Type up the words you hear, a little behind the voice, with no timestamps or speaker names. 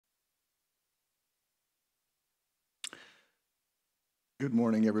Good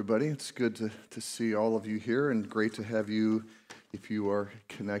morning, everybody. It's good to see all of you here, and great to have you if you are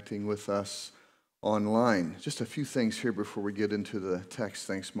connecting with us online. Just a few things here before we get into the text.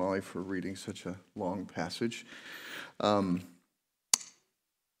 Thanks, Molly, for reading such a long passage.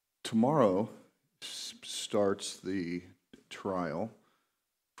 Tomorrow starts the trial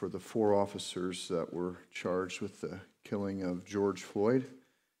for the 4 officers that were charged with the killing of George Floyd.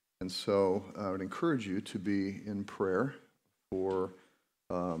 And so I would encourage you to be in prayer for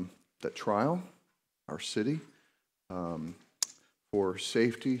that trial, our city, for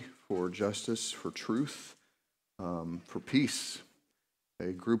safety, for justice, for truth, for peace.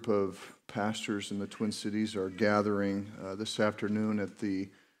 A group of pastors in the Twin Cities are gathering this afternoon at the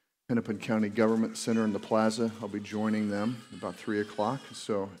Hennepin County Government Center in the plaza. I'll be joining them about 3 o'clock.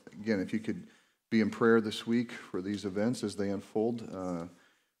 So again, if you could be in prayer this week for these events as they unfold,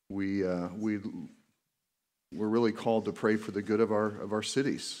 we're really called to pray for the good of our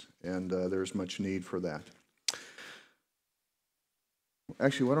cities, and there's much need for that.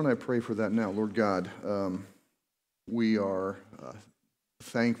 Actually, why don't I pray for that now? Lord God, we are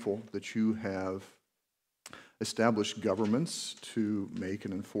thankful that you have established governments to make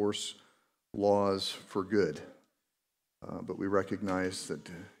and enforce laws for good. But we recognize that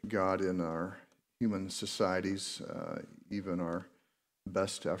God, in our human societies, even our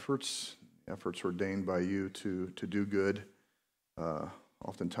best efforts ordained by you to do good,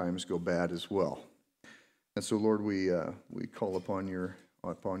 oftentimes go bad as well. And so, Lord, we call upon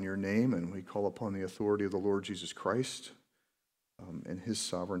your name, and we call upon the authority of the Lord Jesus Christ and his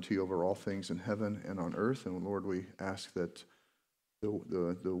sovereignty over all things in heaven and on earth. And Lord, we ask that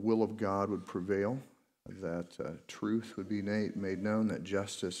the will of God would prevail, that truth would be made known, that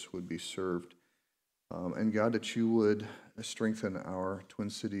justice would be served. And God, that you would strengthen our Twin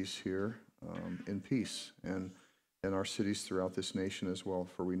Cities here in peace, and our cities throughout this nation as well,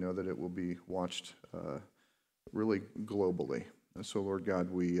 for we know that it will be watched really globally. And so, Lord God,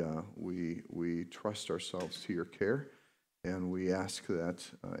 we trust ourselves to your care, and we ask that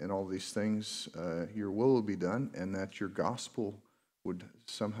in all these things your will be done, and that your gospel would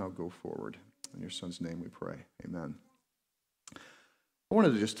somehow go forward. In your Son's name we pray. Amen. I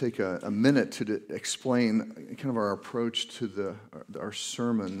wanted to just take a minute to explain kind of our approach to our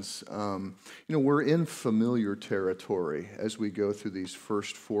sermons. We're in familiar territory as we go through these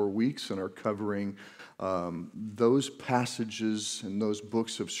first 4 weeks and are covering those passages and those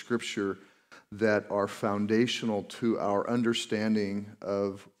books of Scripture that are foundational to our understanding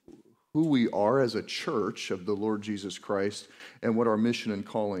of who we are as a church of the Lord Jesus Christ and what our mission and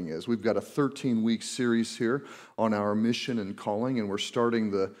calling is. We've got a 13-week series here on our mission and calling, and we're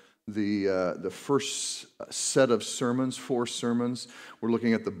starting the first set of sermons, 4 sermons. We're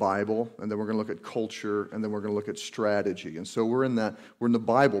looking at the Bible, and then we're going to look at culture, and then we're going to look at strategy. And so we're in the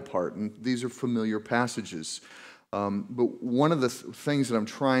Bible part, and these are familiar passages. But one of the things that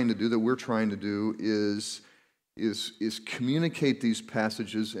we're trying to do is communicate these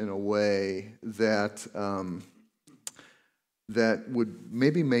passages in a way that that would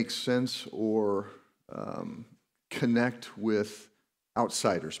maybe make sense or connect with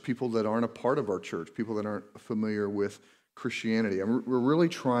outsiders, people that aren't a part of our church, people that aren't familiar with Christianity. And we're really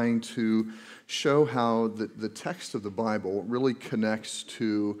trying to show how the text of the Bible really connects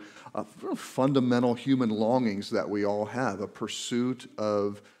to fundamental human longings that we all have, a pursuit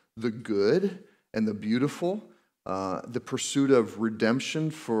of the good and the beautiful, the pursuit of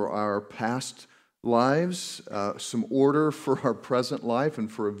redemption for our past lives, some order for our present life, and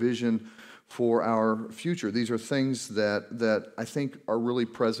for a vision for our future. These are things that I think are really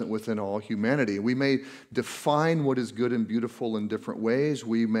present within all humanity. We may define what is good and beautiful in different ways.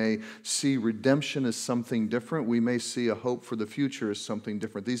 We may see redemption as something different. We may see a hope for the future as something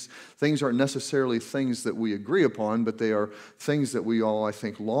different. These things aren't necessarily things that we agree upon, but they are things that we all, I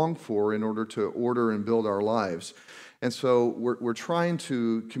think, long for in order to order and build our lives. And so we're trying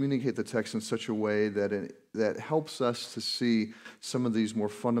to communicate the text in such a way that helps us to see some of these more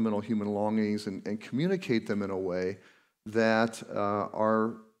fundamental human longings and communicate them in a way that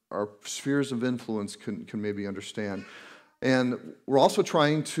our spheres of influence can maybe understand. And we're also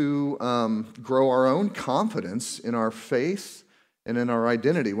trying to grow our own confidence in our faith and in our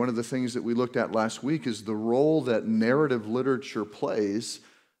identity. One of the things that we looked at last week is the role that narrative literature plays,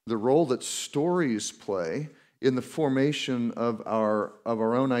 the role that stories play in the formation of our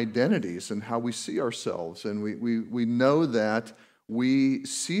own identities and how we see ourselves. And we know that we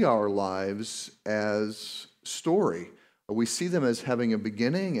see our lives as story. We see them as having a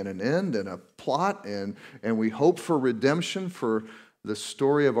beginning and an end and a plot, and we hope for redemption for the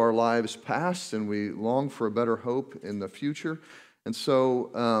story of our lives past, and we long for a better hope in the future. And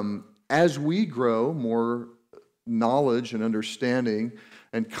so as we grow more knowledge and understanding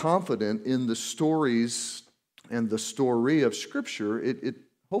and confident in the stories and the story of Scripture, it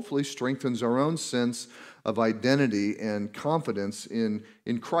hopefully strengthens our own sense of identity and confidence in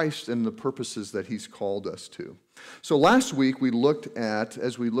Christ and the purposes that He's called us to. So last week we looked at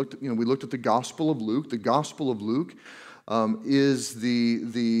the Gospel of Luke. The Gospel of Luke is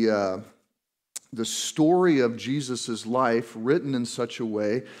the story of Jesus' life written in such a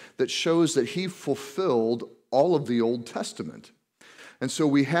way that shows that He fulfilled all of the Old Testament. And so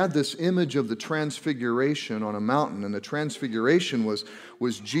we had this image of the transfiguration on a mountain, and the transfiguration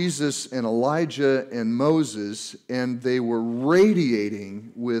was Jesus and Elijah and Moses, and they were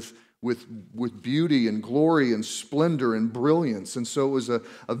radiating with beauty and glory and splendor and brilliance. And so it was a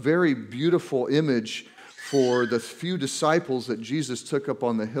very beautiful image for the few disciples that Jesus took up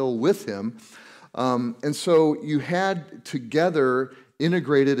on the hill with Him. And so you had together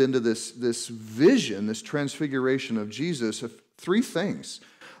integrated into this vision, this transfiguration of Jesus, three things.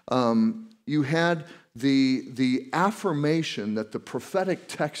 You had the affirmation that the prophetic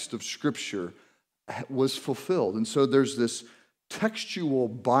text of Scripture was fulfilled. And so there's this textual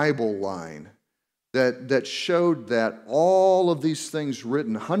Bible line that showed that all of these things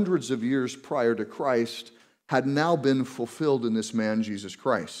written hundreds of years prior to Christ had now been fulfilled in this man, Jesus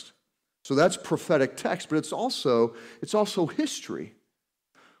Christ. So that's prophetic text, but it's also history.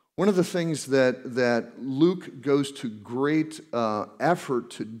 One of the things that Luke goes to great effort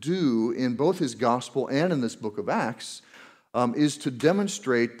to do in both his gospel and in this book of Acts is to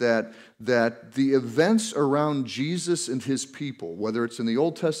demonstrate that the events around Jesus and his people, whether it's in the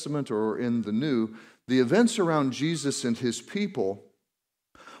Old Testament or in the New, the events around Jesus and his people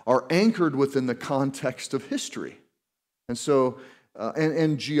are anchored within the context of history. And so,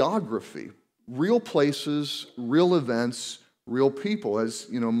 and geography, real places, real events, real people. As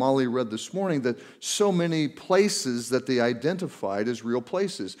you know, Molly read this morning that so many places that they identified as real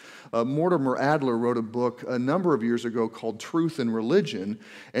places. Mortimer Adler wrote a book a number of years ago called Truth and Religion,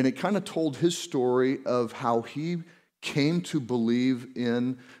 and it kind of told his story of how he came to believe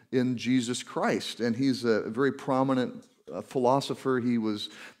in Jesus Christ. And he's a very prominent philosopher. He was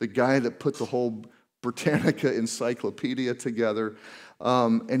the guy that put the whole Britannica Encyclopedia together.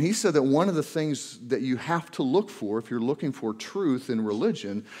 And he said that one of the things that you have to look for if you're looking for truth in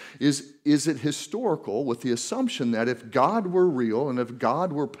religion is it historical, with the assumption that if God were real and if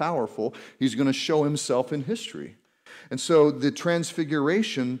God were powerful, He's going to show Himself in history. And so the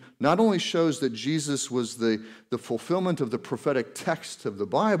transfiguration not only shows that Jesus was the fulfillment of the prophetic text of the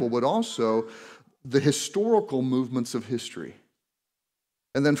Bible, but also the historical movements of history.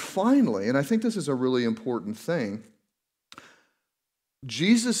 And then finally, and I think this is a really important thing,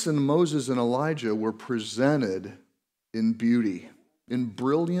 Jesus and Moses and Elijah were presented in beauty, in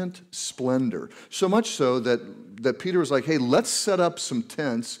brilliant splendor. So much so that Peter was like, hey, let's set up some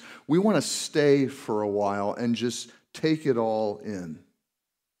tents. We want to stay for a while and just take it all in.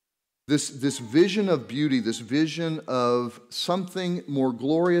 This vision of beauty, this vision of something more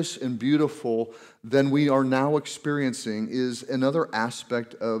glorious and beautiful than we are now experiencing is another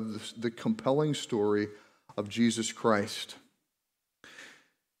aspect of the compelling story of Jesus Christ.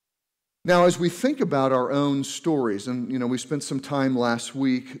 Now, as we think about our own stories, and we spent some time last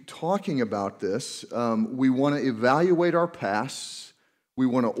week talking about this, we want to evaluate our past, we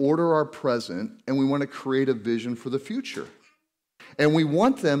want to order our present, and we want to create a vision for the future. And we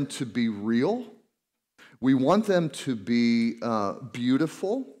want them to be real, we want them to be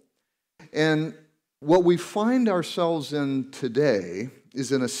beautiful, and what we find ourselves in today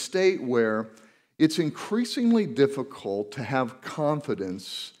is in a state where it's increasingly difficult to have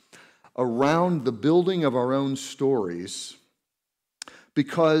confidence around the building of our own stories,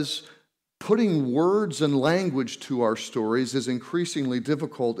 because putting words and language to our stories is increasingly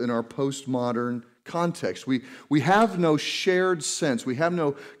difficult in our postmodern context. We have no shared sense. We have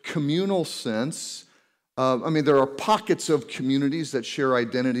no communal sense. There are pockets of communities that share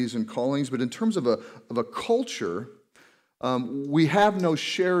identities and callings, but in terms of a culture, we have no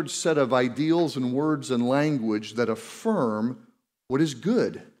shared set of ideals and words and language that affirm what is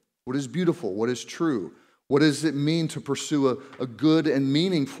good, what is beautiful, what is true. What does it mean to pursue a good and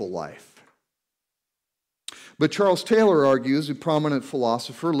meaningful life? But Charles Taylor argues, a prominent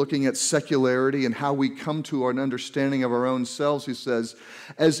philosopher, looking at secularity and how we come to an understanding of our own selves, he says,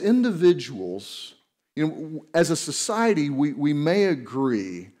 as individuals, as a society, we may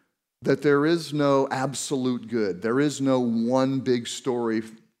agree that there is no absolute good. There is no one big story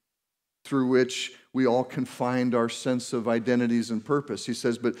through which we all can find our sense of identities and purpose. He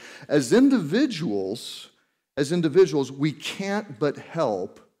says, but as individuals, as individuals, we can't but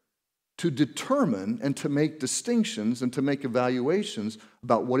help to determine and to make distinctions and to make evaluations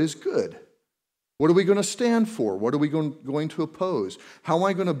about what is good. What are we going to stand for? What are we going to oppose? How am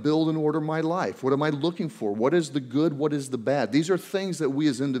I going to build and order my life? What am I looking for? What is the good? What is the bad? These are things that we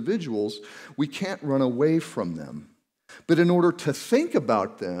as individuals, we can't run away from them. But in order to think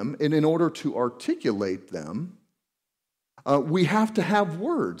about them and in order to articulate them, we have to have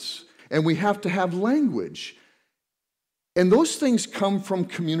words and we have to have language. And those things come from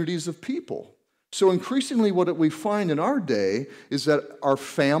communities of people. So increasingly what we find in our day is that our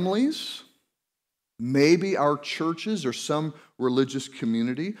families, maybe our churches or some religious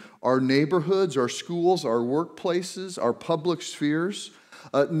community, our neighborhoods, our schools, our workplaces, our public spheres,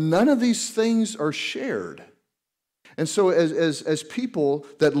 none of these things are shared. And so as people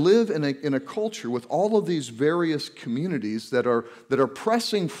that live in a culture with all of these various communities that are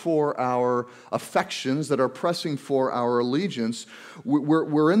pressing for our affections, that are pressing for our allegiance,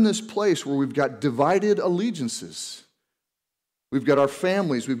 we're in this place where we've got divided allegiances. We've got our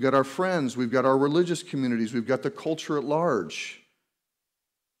families, we've got our friends, we've got our religious communities, we've got the culture at large.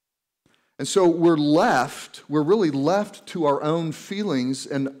 And so we're really left to our own feelings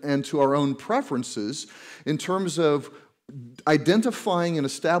and to our own preferences in terms of identifying and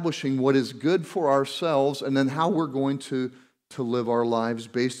establishing what is good for ourselves and then how we're going to live our lives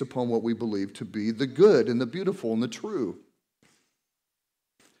based upon what we believe to be the good and the beautiful and the true.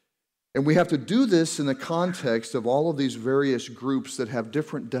 And we have to do this in the context of all of these various groups that have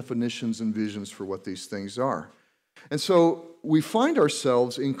different definitions and visions for what these things are. And so we find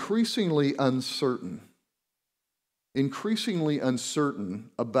ourselves increasingly uncertain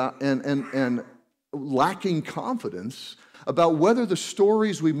about and lacking confidence about whether the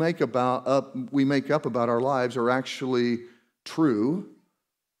stories we make up about our lives are actually true.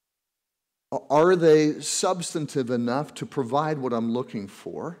 Are they substantive enough to provide what I'm looking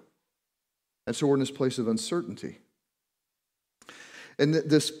for? And so we're in this place of uncertainty. And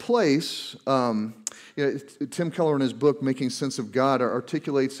this place, Tim Keller in his book, Making Sense of God,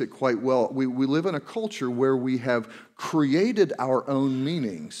 articulates it quite well. We live in a culture where we have created our own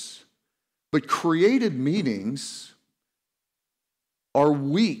meanings. But created meanings are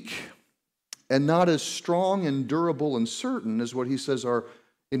weak and not as strong and durable and certain as what he says are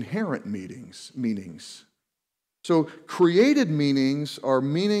inherent meanings. So created meanings are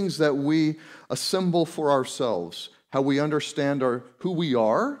meanings that we assemble for ourselves, how we understand who we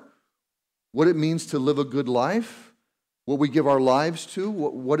are, what it means to live a good life, what we give our lives to,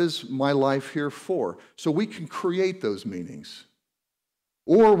 what is my life here for. So we can create those meanings.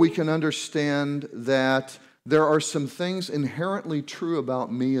 Or we can understand that there are some things inherently true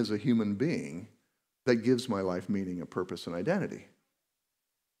about me as a human being that gives my life meaning, a purpose, and identity.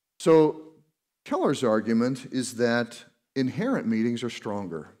 So Keller's argument is that inherent meanings are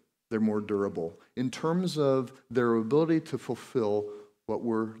stronger. They're more durable in terms of their ability to fulfill what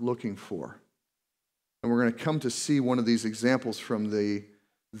we're looking for. And we're going to come to see one of these examples from the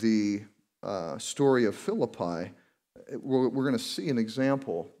story of Philippi. We're going to see an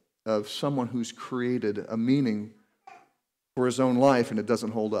example of someone who's created a meaning for his own life, and it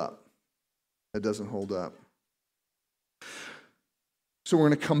doesn't hold up. It doesn't hold up. So we're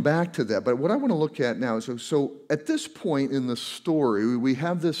going to come back to that. But what I want to look at now is, so at this point in the story, we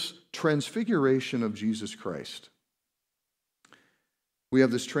have this transfiguration of Jesus Christ. We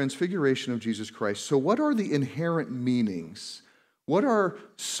have this transfiguration of Jesus Christ. So what are the inherent meanings? What are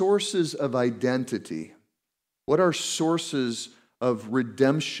sources of identity? What are sources of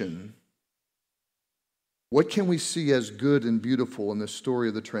redemption? What can we see as good and beautiful in the story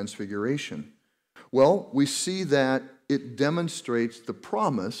of the transfiguration? Well, we see that it demonstrates the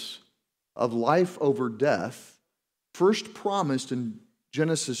promise of life over death, first promised in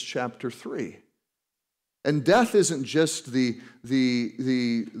Genesis chapter 3. And death isn't just the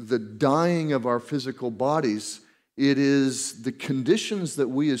dying of our physical bodies. It is the conditions that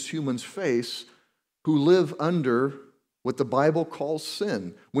we as humans face who live under what the Bible calls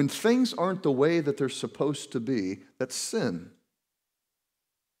sin. When things aren't the way that they're supposed to be, that's sin.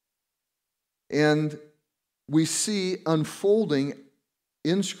 And we see unfolding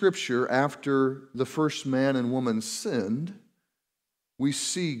in Scripture after the first man and woman sinned, we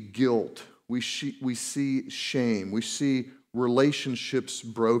see guilt, we see shame, we see relationships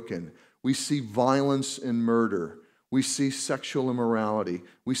broken, we see violence and murder, we see sexual immorality,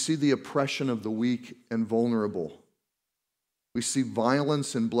 we see the oppression of the weak and vulnerable. We see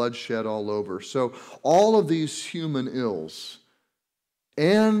violence and bloodshed all over. So all of these human ills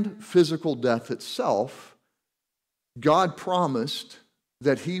and physical death itself, God promised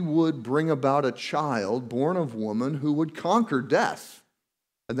that he would bring about a child born of woman who would conquer death.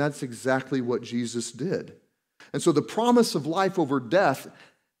 And that's exactly what Jesus did. And so the promise of life over death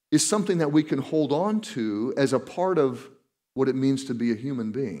is something that we can hold on to as a part of what it means to be a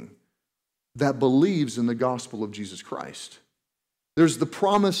human being that believes in the gospel of Jesus Christ. There's the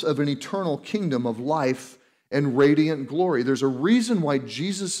promise of an eternal kingdom of life and radiant glory. There's a reason why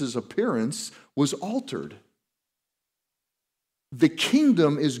Jesus' appearance was altered. The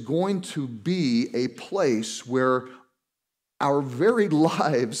kingdom is going to be a place where our very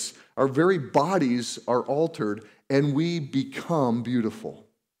lives, our very bodies are altered, and we become beautiful.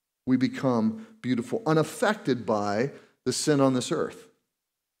 We become beautiful, unaffected by the sin on this earth.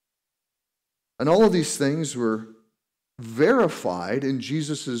 And all of these things were verified in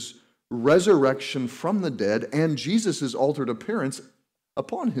Jesus' resurrection from the dead and Jesus' altered appearance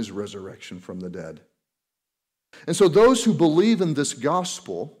upon his resurrection from the dead. And so those who believe in this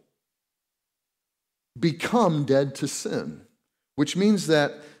gospel become dead to sin, which means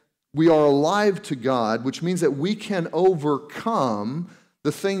that we are alive to God, which means that we can overcome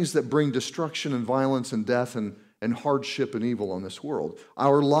the things that bring destruction and violence and death and hardship and evil on this world.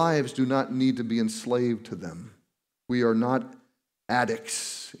 Our lives do not need to be enslaved to them. We are not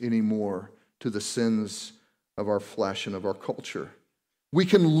addicts anymore to the sins of our flesh and of our culture. We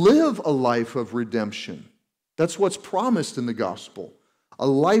can live a life of redemption. That's what's promised in the gospel. A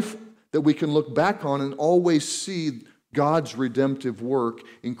life that we can look back on and always see God's redemptive work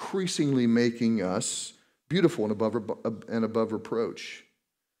increasingly making us beautiful and above reproach.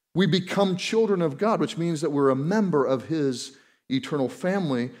 We become children of God, which means that we're a member of his eternal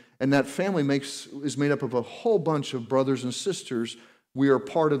family, and that family is made up of a whole bunch of brothers and sisters. We are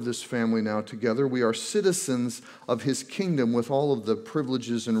part of this family now together. We are citizens of his kingdom with all of the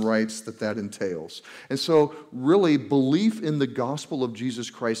privileges and rights that entails. And so really belief in the gospel of Jesus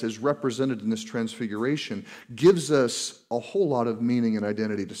Christ as represented in this transfiguration gives us a whole lot of meaning and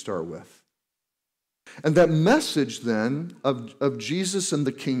identity to start with. And that message then of Jesus and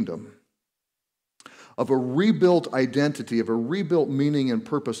the kingdom, of a rebuilt identity, of a rebuilt meaning and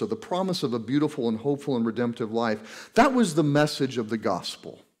purpose, of the promise of a beautiful and hopeful and redemptive life, that was the message of the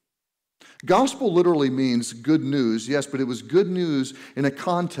gospel. Gospel literally means good news, yes, but it was good news in a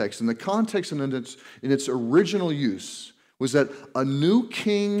context. And the context in its original use was that a new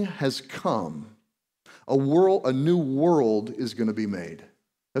king has come. A new world is going to be made.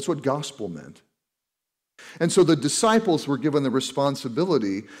 That's what gospel meant. And so the disciples were given the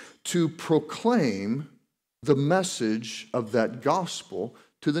responsibility to proclaim the message of that gospel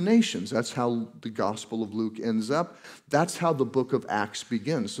to the nations. That's how the Gospel of Luke ends up. That's how the book of Acts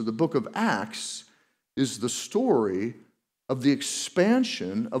begins. So the book of Acts is the story of the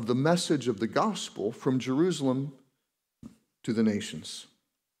expansion of the message of the gospel from Jerusalem to the nations.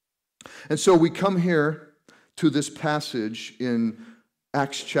 And so we come here to this passage in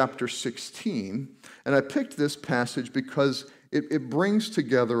Acts chapter 16, and I picked this passage because it brings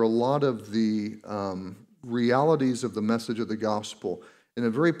together a lot of the realities of the message of the gospel in a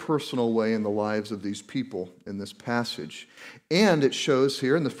very personal way in the lives of these people in this passage. And it shows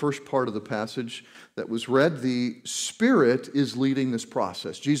here in the first part of the passage that was read, the Spirit is leading this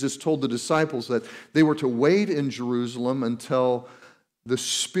process. Jesus told the disciples that they were to wait in Jerusalem until the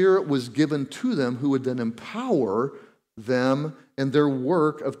Spirit was given to them, who would then empower them and their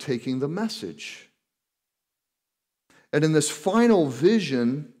work of taking the message. And in this final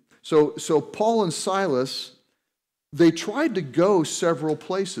vision, so Paul and Silas, they tried to go several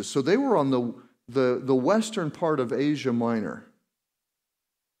places. So they were on the western part of Asia Minor.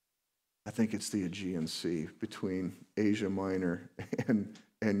 I think it's the Aegean Sea between Asia Minor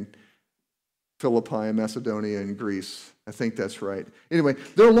and Philippi and Macedonia and Greece. I think that's right. Anyway,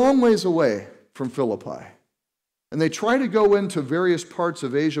 they're a long ways away from Philippi. And they try to go into various parts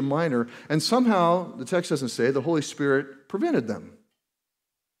of Asia Minor, and somehow, the text doesn't say, the Holy Spirit prevented them.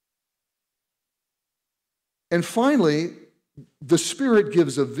 And finally, the Spirit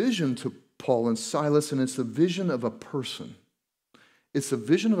gives a vision to Paul and Silas, and it's the vision of a person. It's a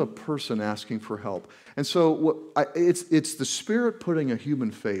vision of a person asking for help. And so it's the Spirit putting a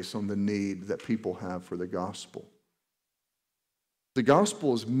human face on the need that people have for the gospel. The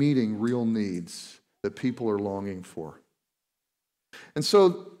gospel is meeting real needs that people are longing for. And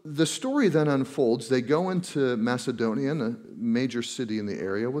so the story then unfolds. They go into Macedonia, and a major city in the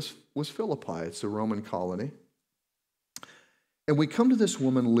area was Philippi. It's a Roman colony. And we come to this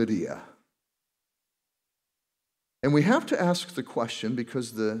woman, Lydia. And we have to ask the question,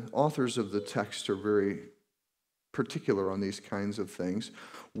 because the authors of the text are very particular on these kinds of things,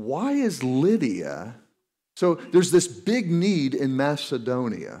 why is Lydia So there's this big need in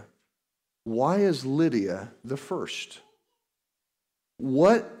Macedonia. Why is Lydia the first?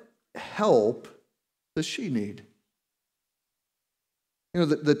 What help does she need? You know,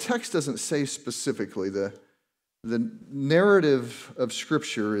 the text doesn't say specifically. The narrative of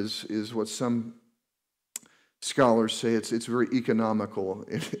Scripture is what some scholars say it's very economical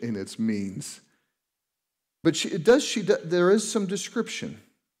in its means. But there is some description.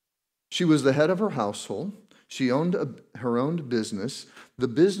 She was the head of her household. She owned her own business. The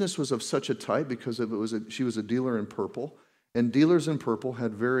business was of such a type because she was a dealer in purple. And dealers in purple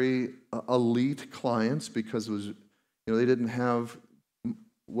had very elite clients because they didn't have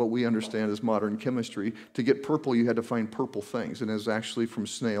what we understand as modern chemistry. To get purple, you had to find purple things, and it was actually from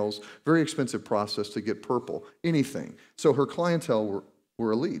snails. Very expensive process to get purple, anything. So her clientele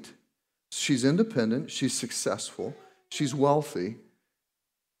were elite. She's independent, she's successful, she's wealthy.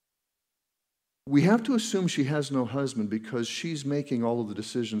 We have to assume she has no husband because she's making all of the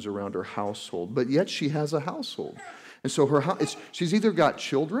decisions around her household, but yet she has a household. And so she's either got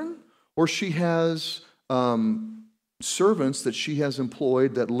children or she has servants that she has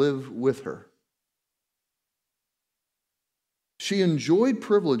employed that live with her. She enjoyed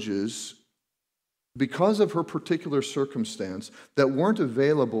privileges because of her particular circumstance that weren't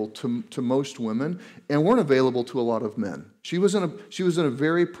available to most women and weren't available to a lot of men. She was in a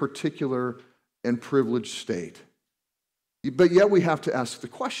very particular and privileged state. But yet we have to ask the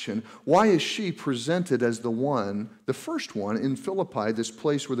question, why is she presented as the first one in Philippi, this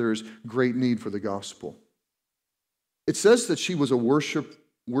place where there is great need for the gospel? It says that she was a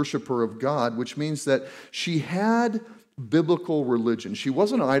worshiper of God, which means that she had biblical religion. She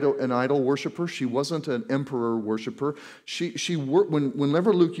wasn't an idol worshiper. She wasn't an emperor worshiper.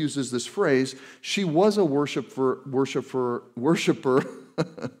 Whenever Luke uses this phrase, she was a worshiper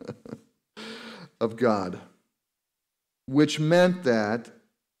of God, which meant that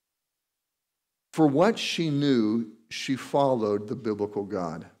for what she knew, she followed the biblical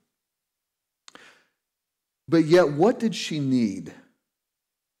God. But yet, what did she need?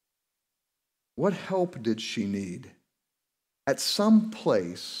 What help did she need? At some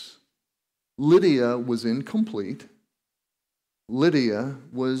place, Lydia was incomplete. Lydia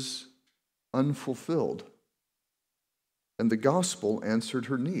was unfulfilled. And the gospel answered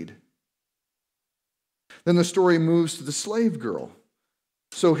her need. Then the story moves to the slave girl.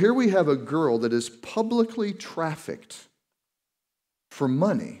 So here we have a girl that is publicly trafficked for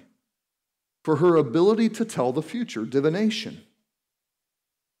money, for her ability to tell the future, divination.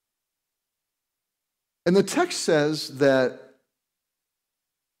 And the text says that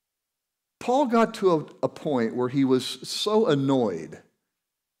Paul got to a point where he was so annoyed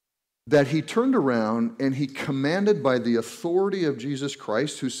that he turned around and he commanded by the authority of Jesus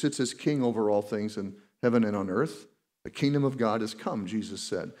Christ, who sits as king over all things in heaven and on earth. The kingdom of God has come, Jesus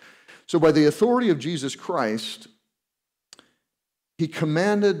said. So by the authority of Jesus Christ, he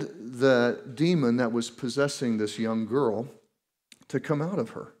commanded the demon that was possessing this young girl to come out of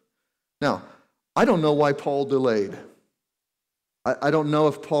her. Now, I don't know why Paul delayed. I don't know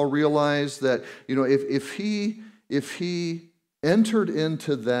if Paul realized that, if he entered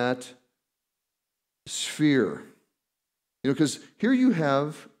into that sphere, because here you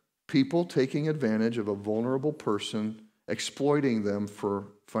have people taking advantage of a vulnerable person, exploiting them for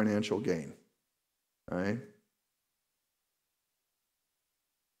financial gain. All right?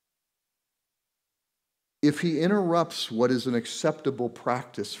 If he interrupts what is an acceptable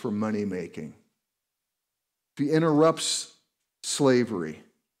practice for money making, if he interrupts slavery,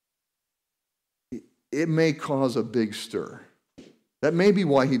 it may cause a big stir. That may be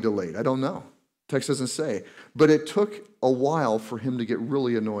why he delayed. I don't know. Text doesn't say. But it took a while for him to get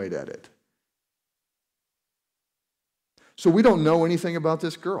really annoyed at it. So we don't know anything about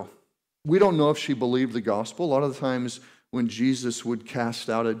this girl. We don't know if she believed the gospel. A lot of the times when Jesus would cast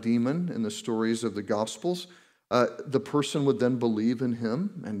out a demon in the stories of the Gospels, the person would then believe in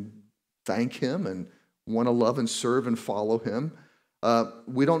him and thank him and want to love and serve and follow him.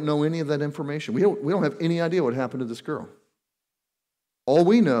 We don't know any of that information. We don't have any idea what happened to this girl. All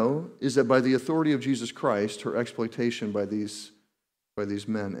we know is that by the authority of Jesus Christ, her exploitation by these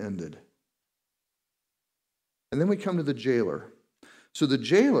men ended. And then we come to the jailer. So the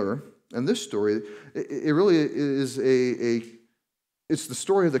jailer, and this story, it really is it's the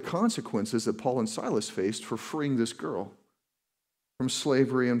story of the consequences that Paul and Silas faced for freeing this girl from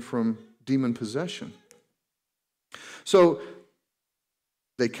slavery and from demon possession. So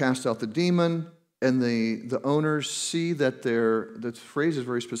they cast out the demon, and the owners see that the phrase is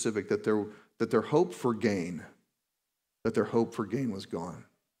very specific, that their hope for gain was gone.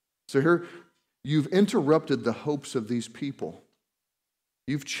 So here You've interrupted the hopes of these people.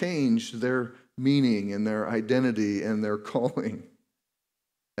 You've changed their meaning and their identity and their calling.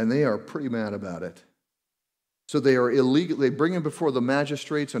 And they are pretty mad about it. So they are illegal. They bring him before the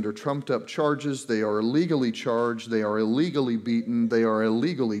magistrates under trumped-up charges. They are illegally charged. They are illegally beaten. They are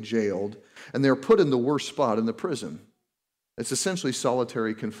illegally jailed. And they're put in the worst spot in the prison. It's essentially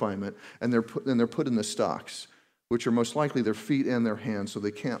solitary confinement. And they're put in the stocks, which are most likely their feet and their hands, so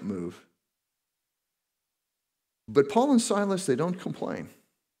they can't move. But Paul and Silas, they don't complain.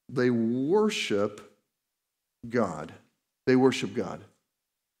 They worship God. They worship God.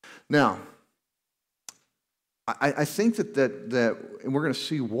 Now, I think that and we're going to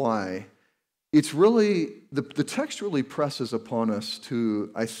see why, it's really, the text really presses upon us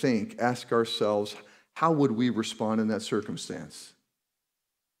to, I think, ask ourselves, how would we respond in that circumstance?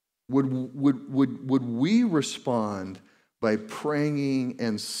 Would we respond by praying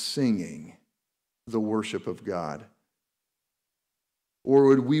and singing the worship of God? Or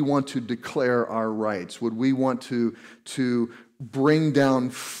would we want to declare our rights? Would we want to bring down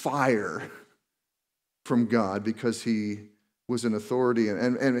fire from God because he was in authority?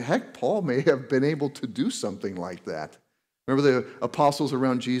 And heck, Paul may have been able to do something like that. Remember the apostles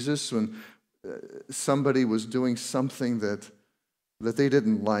around Jesus when somebody was doing something that they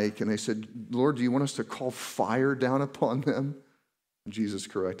didn't like, and they said, Lord, do you want us to call fire down upon them? And Jesus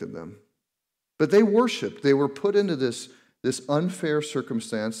corrected them. But they worshiped. They were put into this unfair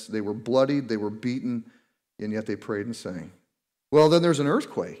circumstance. They were bloodied, they were beaten, and yet they prayed and sang. Well, then there's an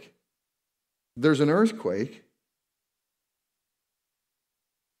earthquake. There's an earthquake.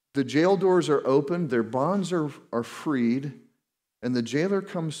 The jail doors are opened, their bonds are freed, and the jailer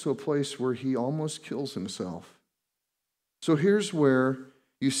comes to a place where he almost kills himself. So here's where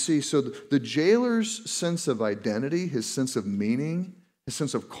you see, so the jailer's sense of identity, his sense of meaning, his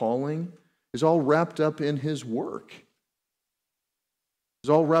sense of calling, is all wrapped up in his work. It's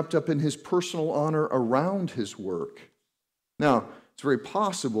all wrapped up in his personal honor around his work. Now, it's very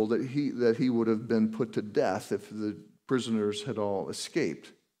possible that he would have been put to death if the prisoners had all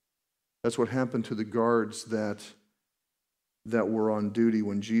escaped. That's what happened to the guards that were on duty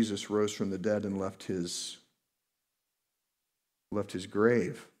when Jesus rose from the dead and left his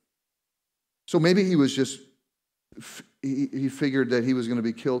grave. So maybe he was just, he figured that he was going to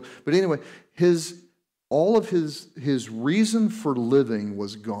be killed. But anyway, all of his reason for living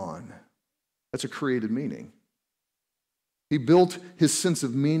was gone. That's a created meaning. He built his sense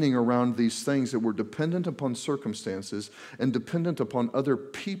of meaning around these things that were dependent upon circumstances and dependent upon other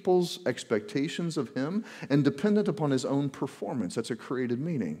people's expectations of him and dependent upon his own performance. That's a created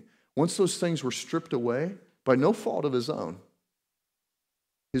meaning. Once those things were stripped away, by no fault of his own,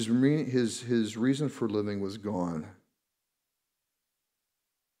 his reason for living was gone.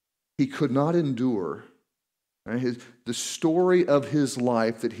 He could not endure. Right? The story of his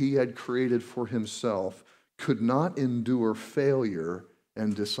life that he had created for himself could not endure failure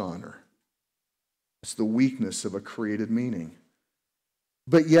and dishonor. It's the weakness of a created meaning.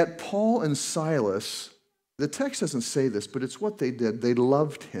 But yet Paul and Silas, the text doesn't say this, but it's what they did. They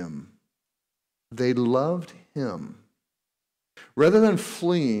loved him. They loved him. Rather than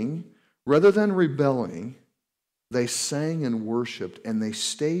fleeing, rather than rebelling, they sang and worshiped, and they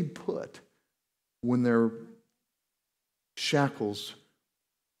stayed put when their shackles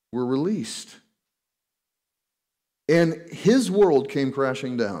were released. And his world came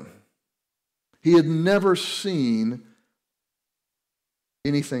crashing down. He had never seen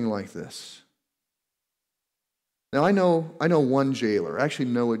anything like this. Now, I know one jailer. I actually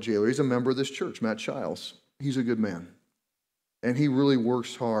know a jailer. He's a member of this church, Matt Childs. He's a good man. And he really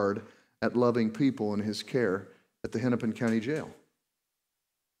works hard at loving people in his care at the Hennepin County Jail.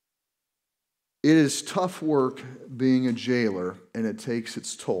 It is tough work being a jailer, and it takes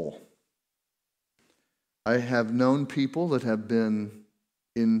its toll. I have known people that have been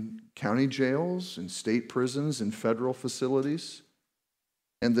in county jails, in state prisons, in federal facilities,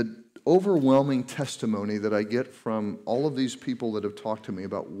 and the overwhelming testimony that I get from all of these people that have talked to me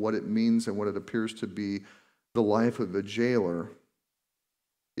about what it means and what it appears to be the life of a jailer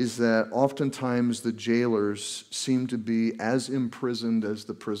is that oftentimes the jailers seem to be as imprisoned as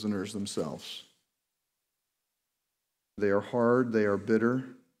the prisoners themselves. They are hard, they are bitter,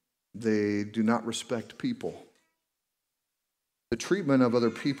 they do not respect people. The treatment of other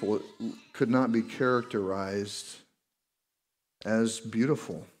people could not be characterized as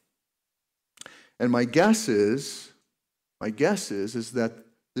beautiful. And my guess is that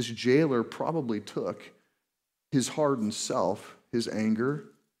this jailer probably took his hardened self, his anger,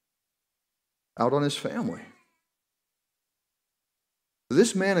 out on his family.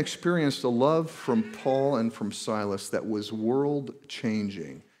 This man experienced a love from Paul and from Silas that was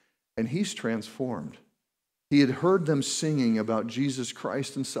world-changing, and he's transformed. He had heard them singing about Jesus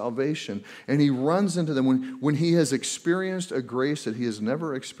Christ and salvation, and he runs into them when he has experienced a grace that he has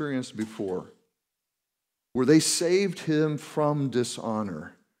never experienced before, where they saved him from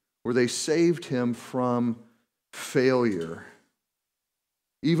dishonor, where they saved him from failure.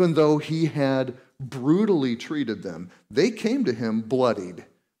 Even though he had brutally treated them, they came to him bloodied,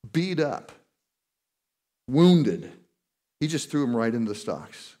 beat up, wounded. He just threw them right into the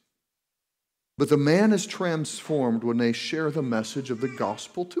stocks. But the man is transformed when they share the message of the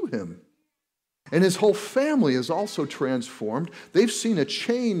gospel to him. And his whole family is also transformed. They've seen a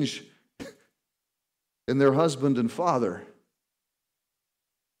change in their husband and father.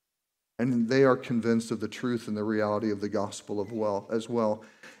 And they are convinced of the truth and the reality of the gospel as well.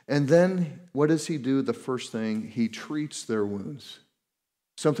 And then what does he do? The first thing, he treats their wounds.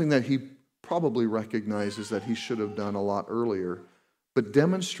 Something that he probably recognizes that he should have done a lot earlier, but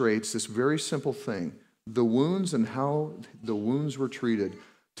demonstrates this very simple thing. The wounds and how the wounds were treated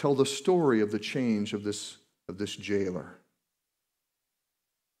tell the story of the change of this jailer.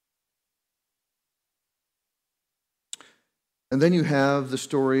 And then you have the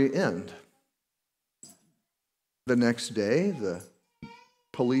story end. The next day, the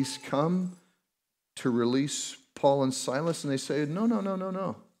police come to release Paul and Silas, and they say,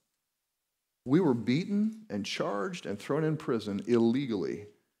 no. We were beaten and charged and thrown in prison illegally.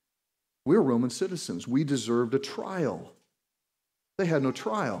 We're Roman citizens. We deserved a trial. They had no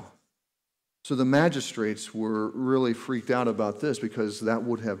trial. So the magistrates were really freaked out about this because that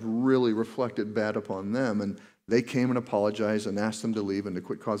would have really reflected bad upon them. And they came and apologized and asked them to leave and to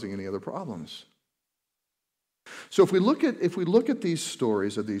quit causing any other problems. So if we look at these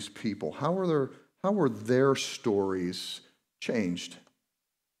stories of these people, how were their stories changed?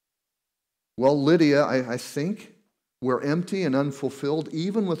 Well, Lydia, I think, were empty and unfulfilled,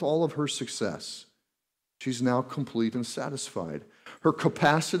 even with all of her success. She's now complete and satisfied. Her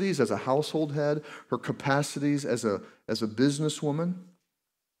capacities as a household head, her capacities as a businesswoman,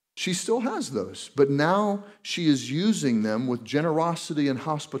 she still has those. But now she is using them with generosity and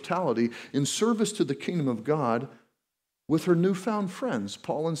hospitality in service to the kingdom of God with her newfound friends,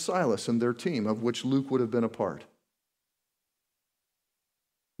 Paul and Silas and their team, of which Luke would have been a part.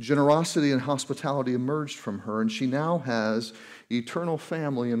 Generosity and hospitality emerged from her, and she now has eternal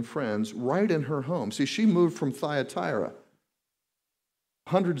family and friends right in her home. See, she moved from Thyatira,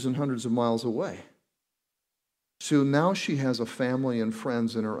 hundreds and hundreds of miles away. So now she has a family and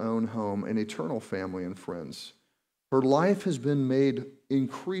friends in her own home, an eternal family and friends. Her life has been made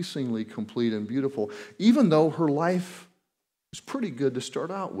increasingly complete and beautiful, even though her life was pretty good to start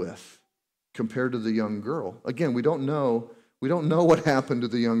out with compared to the young girl. Again, we don't know what happened to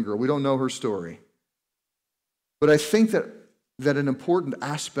the young girl. We don't know her story. But I think that an important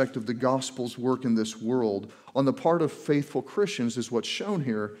aspect of the gospel's work in this world on the part of faithful Christians is what's shown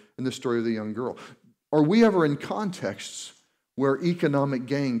here in the story of the young girl. Are we ever in contexts where economic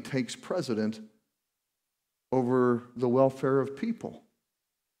gain takes precedent over the welfare of people?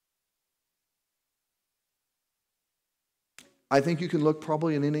 I think you can look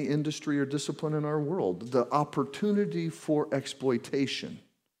probably in any industry or discipline in our world. The opportunity for exploitation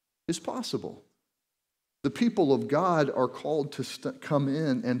is possible. The people of God are called to come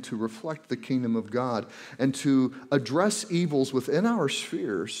in and to reflect the kingdom of God and to address evils within our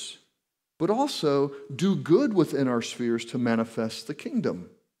spheres, but also do good within our spheres to manifest the kingdom.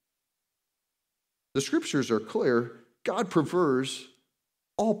 The scriptures are clear. God prefers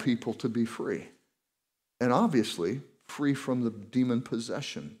all people to be free. And obviously, free from the demon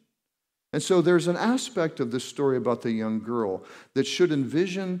possession. And so there's an aspect of this story about the young girl that should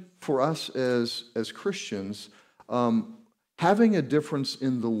envision for us as Christians having a difference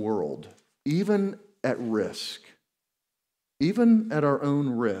in the world, even at risk, even at our own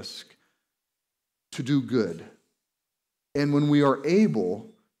risk, to do good. And when we are able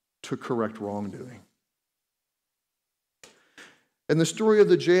to correct wrongdoing. And the story of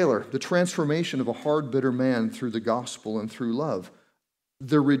the jailer, the transformation of a hard, bitter man through the gospel and through love,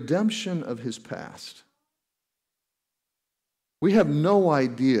 the redemption of his past. We have no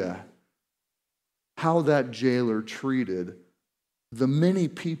idea how that jailer treated the many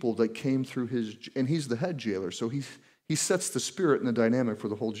people that came through and he's the head jailer, so he sets the spirit and the dynamic for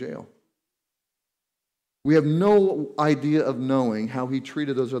the whole jail. We have no idea of knowing how he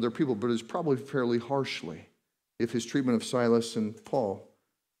treated those other people, but it's probably fairly harshly. If his treatment of Silas and Paul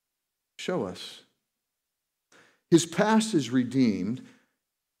show us. His past is redeemed,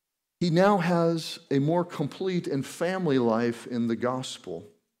 he now has a more complete and family life in the gospel.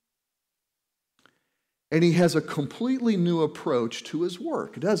 And he has a completely new approach to his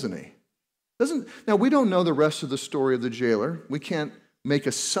work, doesn't he? Now, we don't know the rest of the story of the jailer. We can't make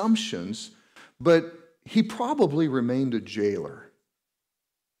assumptions, but he probably remained a jailer.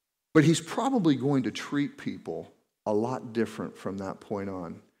 But he's probably going to treat people a lot different from that point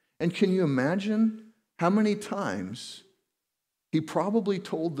on. And can you imagine how many times he probably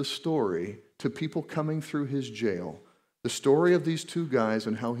told the story to people coming through his jail, the story of these two guys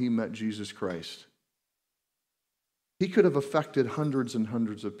and how he met Jesus Christ? He could have affected hundreds and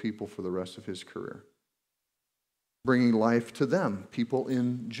hundreds of people for the rest of his career, bringing life to them, people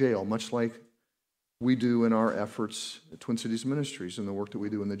in jail, much like we do in our efforts at Twin Cities Ministries and the work that we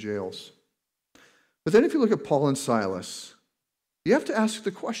do in the jails. But then if you look at Paul and Silas, you have to ask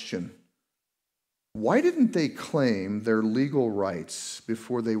the question, why didn't they claim their legal rights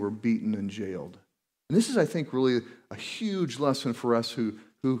before they were beaten and jailed? And this is, I think, really a huge lesson for us who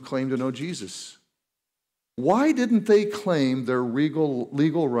claim to know Jesus. Why didn't they claim their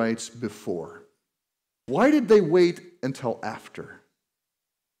legal rights before? Why did they wait until after?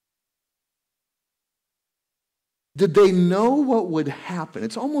 Did they know what would happen?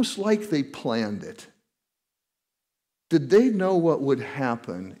 It's almost like they planned it. Did they know what would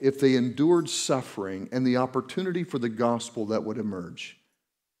happen if they endured suffering and the opportunity for the gospel that would emerge?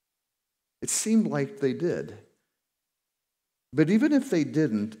 It seemed like they did. But even if they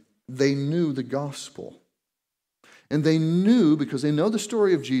didn't, they knew the gospel. And they knew, because they know the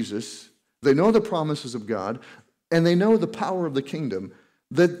story of Jesus, they know the promises of God, and they know the power of the kingdom,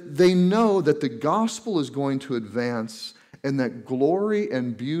 that they know that the gospel is going to advance and that glory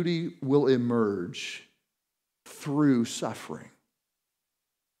and beauty will emerge through suffering.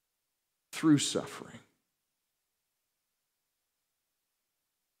 Through suffering.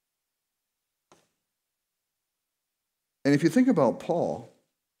 And if you think about Paul,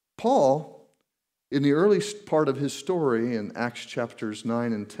 in the early part of his story in Acts chapters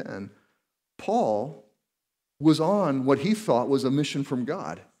 9 and 10, Paul was on what he thought was a mission from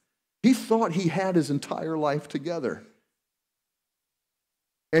God. He thought he had his entire life together.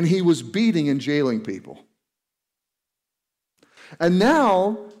 And he was beating and jailing people. And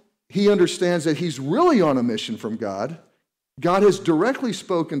now he understands that he's really on a mission from God. God has directly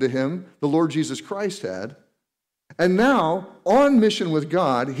spoken to him, the Lord Jesus Christ had. And now, on mission with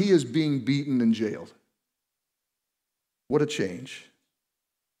God, he is being beaten and jailed. What a change.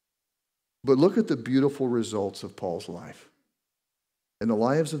 But look at the beautiful results of Paul's life and the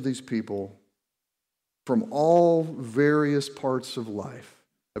lives of these people from all various parts of life.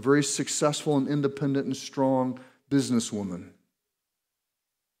 A very successful and independent and strong businesswoman.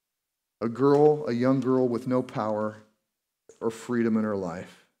 A young girl with no power or freedom in her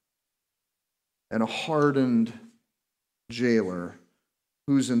life. And a hardened jailer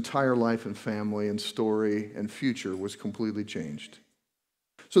whose entire life and family and story and future was completely changed.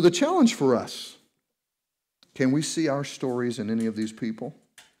 So the challenge for us, can we see our stories in any of these people?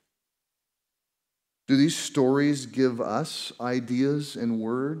 Do these stories give us ideas and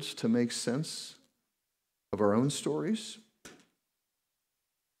words to make sense of our own stories?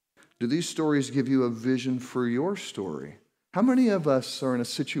 Do these stories give you a vision for your story? How many of us are in a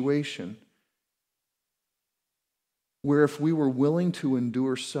situation where if we were willing to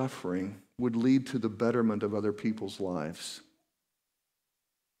endure suffering would lead to the betterment of other people's lives?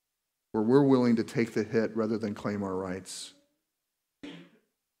 Where we're willing to take the hit rather than claim our rights?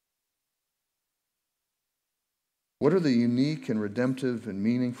 What are the unique and redemptive and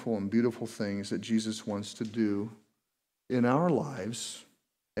meaningful and beautiful things that Jesus wants to do in our lives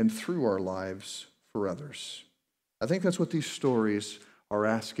and through our lives for others? I think that's what these stories are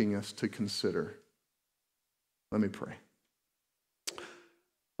asking us to consider. Let me pray.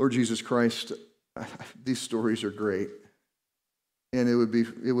 Lord Jesus Christ, these stories are great, and it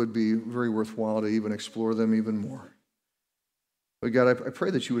would be very worthwhile to even explore them even more. But God, I pray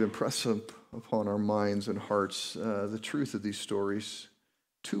that you would impress upon our minds and hearts the truth of these stories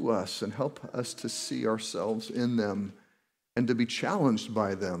to us and help us to see ourselves in them and to be challenged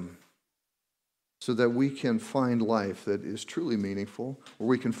by them so that we can find life that is truly meaningful, or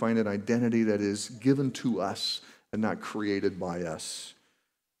we can find an identity that is given to us and not created by us,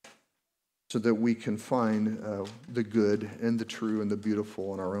 so that we can find the good and the true and the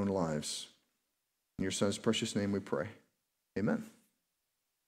beautiful in our own lives. In your Son's precious name we pray. Amen.